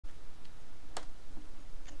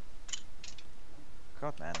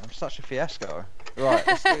God, man, I'm such a fiasco. Right,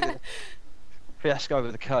 let's do the fiasco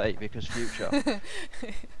with a K because future.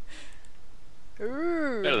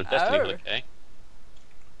 Ooh. Better than Destiny with a K.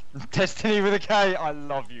 Destiny with a K. I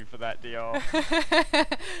love you for that, DR.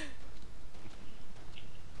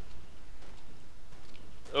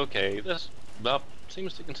 Okay, this map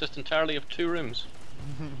seems to consist entirely of 2 rooms.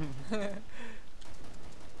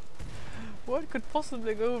 What could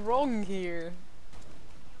possibly go wrong here?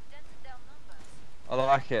 I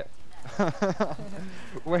like it.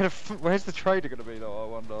 Where's the trader gonna be though, I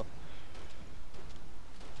wonder?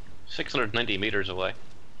 690 meters away.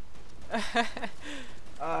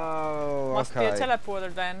 Oh, Must be a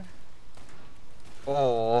teleporter then.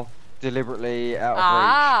 Or deliberately out of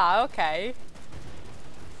Ah, okay.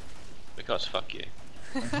 Because fuck you.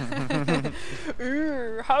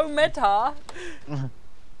 Ooh, how meta! reach.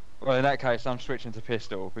 Well, in that case, I'm switching to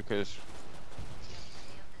pistol because.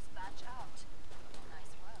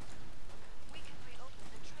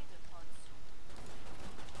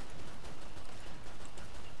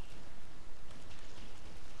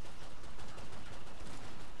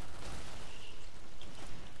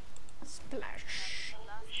 Splash!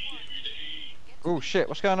 Oh shit!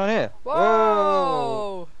 What's going on here?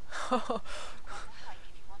 Whoa!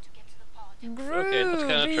 Okay, that's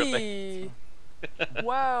kinda Groovy!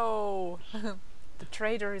 Whoa! The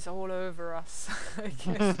trader is all over us, I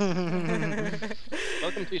guess.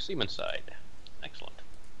 Welcome to Seaman's side. Excellent.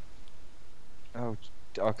 Oh,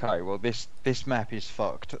 okay. Well, this map is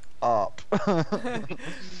fucked up.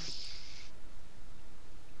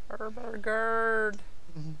 Herbergerd!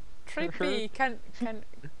 Trippy! Can...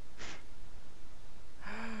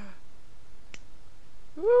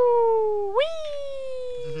 Woo! Wee!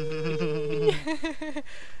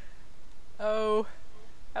 Oh.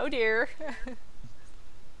 Oh dear.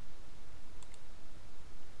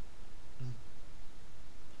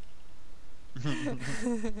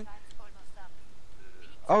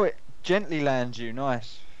 Oh, it gently lands you.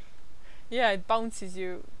 Nice. Yeah, it bounces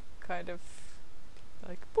you, kind of,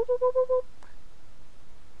 like boop, boop, boop, boop, boop.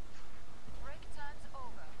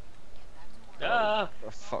 Ah!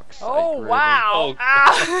 For fuck's sake. Oh really. wow! Oh.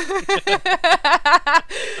 Ah.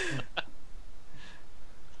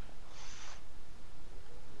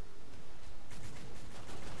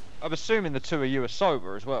 I'm assuming the two of you are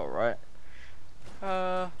sober as well, right?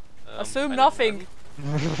 Assume I don't nothing.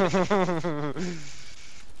 know.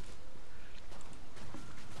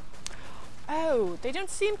 Oh, they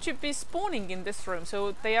don't seem to be spawning in this room,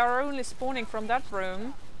 so they are only spawning from that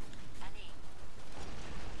room.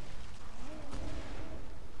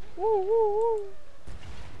 Woo, woo, woo.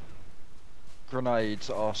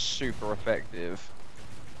 Grenades are super effective.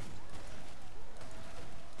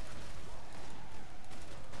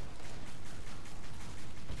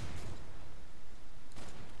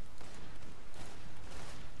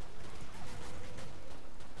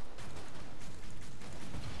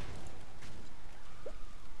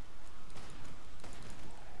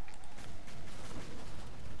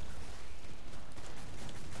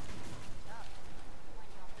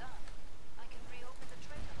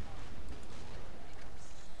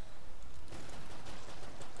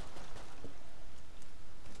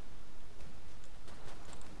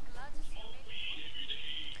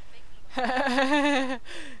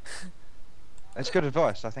 It's good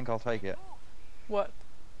advice. I think I'll take it. What?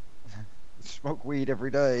 Smoke weed every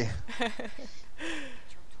day.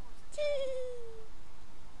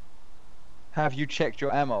 Have you checked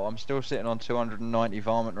your ammo? I'm still sitting on 290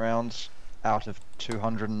 varmint rounds out of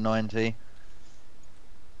 290.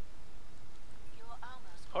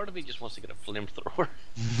 Part of me just wants to get a flamethrower.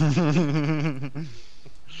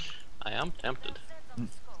 I am tempted.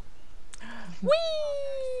 Whee!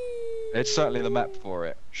 It's certainly the map for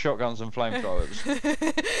it. Shotguns and flamethrowers.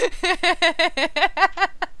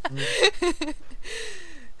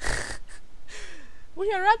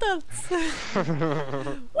 We are adults.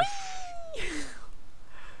 Whee!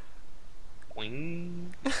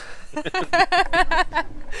 Boing.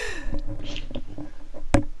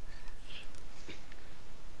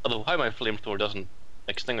 Although how my flamethrower doesn't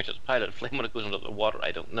extinguish its pilot flame when it goes under the water,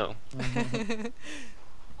 I don't know.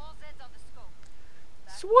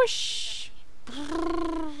 Swoosh!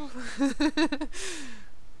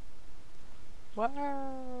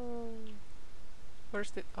 Wow!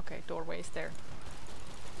 Where's the... Okay, doorway's there.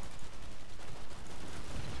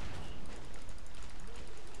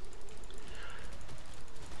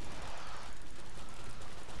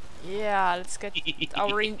 Yeah, let's get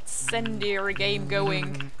our incendiary game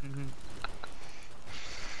going.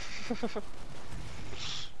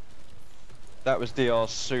 That was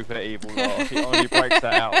DR's super evil laugh. He only breaks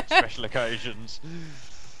that out on special occasions.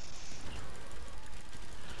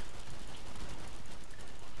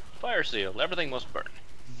 Fire seal. Everything must burn.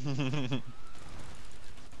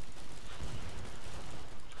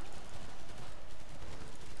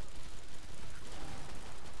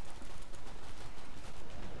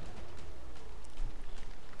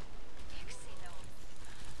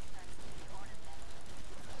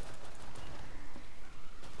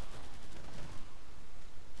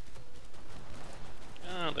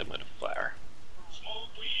 Oh, they might have fire.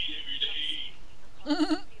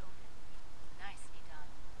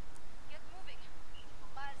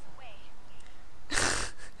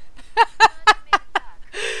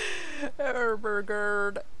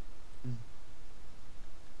 Burgerd.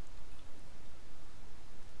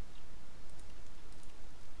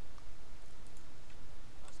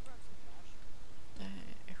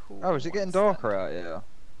 Oh, is it getting darker out here?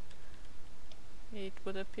 It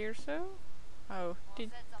would appear so. Oh,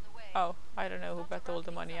 oh, I don't know who got all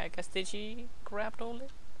the money. I guess Digi grabbed all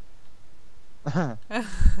it. Oh,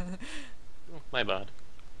 my bad.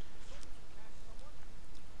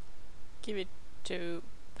 Give it to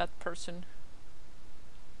that person.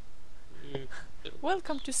 Mm.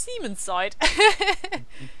 Welcome to Siemens side.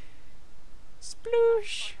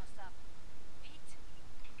 Sploosh.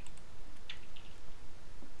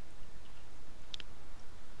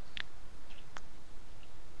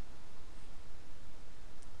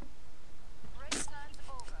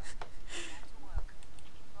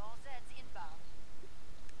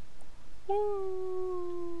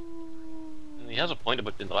 He has a point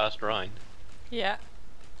about in the last round. Yeah.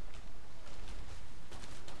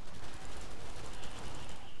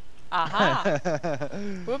 Aha!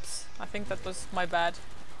 Whoops, I think that was my bad.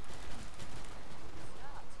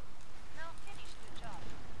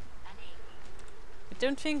 I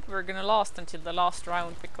don't think we're gonna last until the last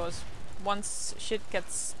round, because once shit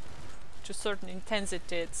gets to a certain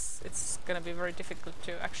intensity, it's gonna be very difficult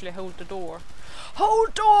to actually hold the door.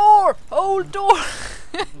 Hold door! Hold door!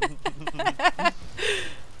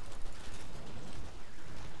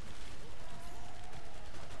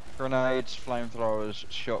 Grenades, flamethrowers,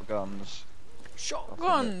 shotguns.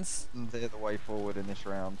 Shotguns! They're the way forward in this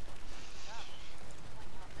round.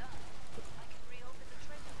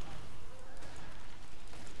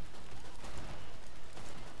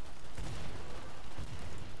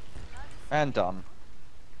 And done.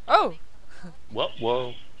 Oh! What?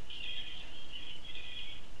 Whoa.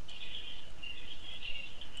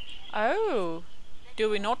 Oh! Do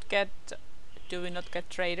we not get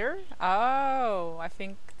trader? Oh, I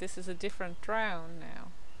think this is a different round now.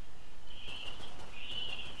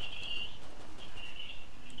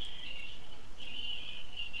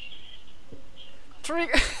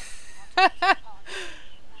 Trigger.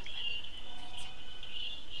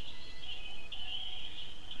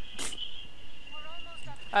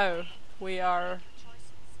 Oh, we are.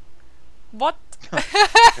 What?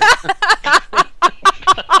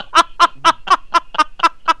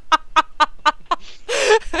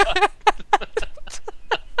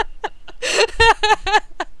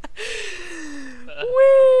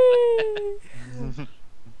 Whee!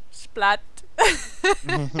 Splat.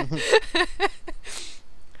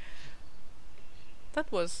 That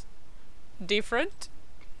was different.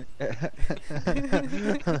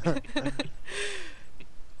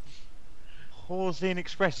 Horsine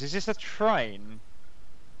Express, is this a train?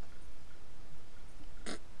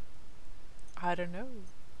 I don't know.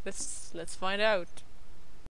 Let's find out.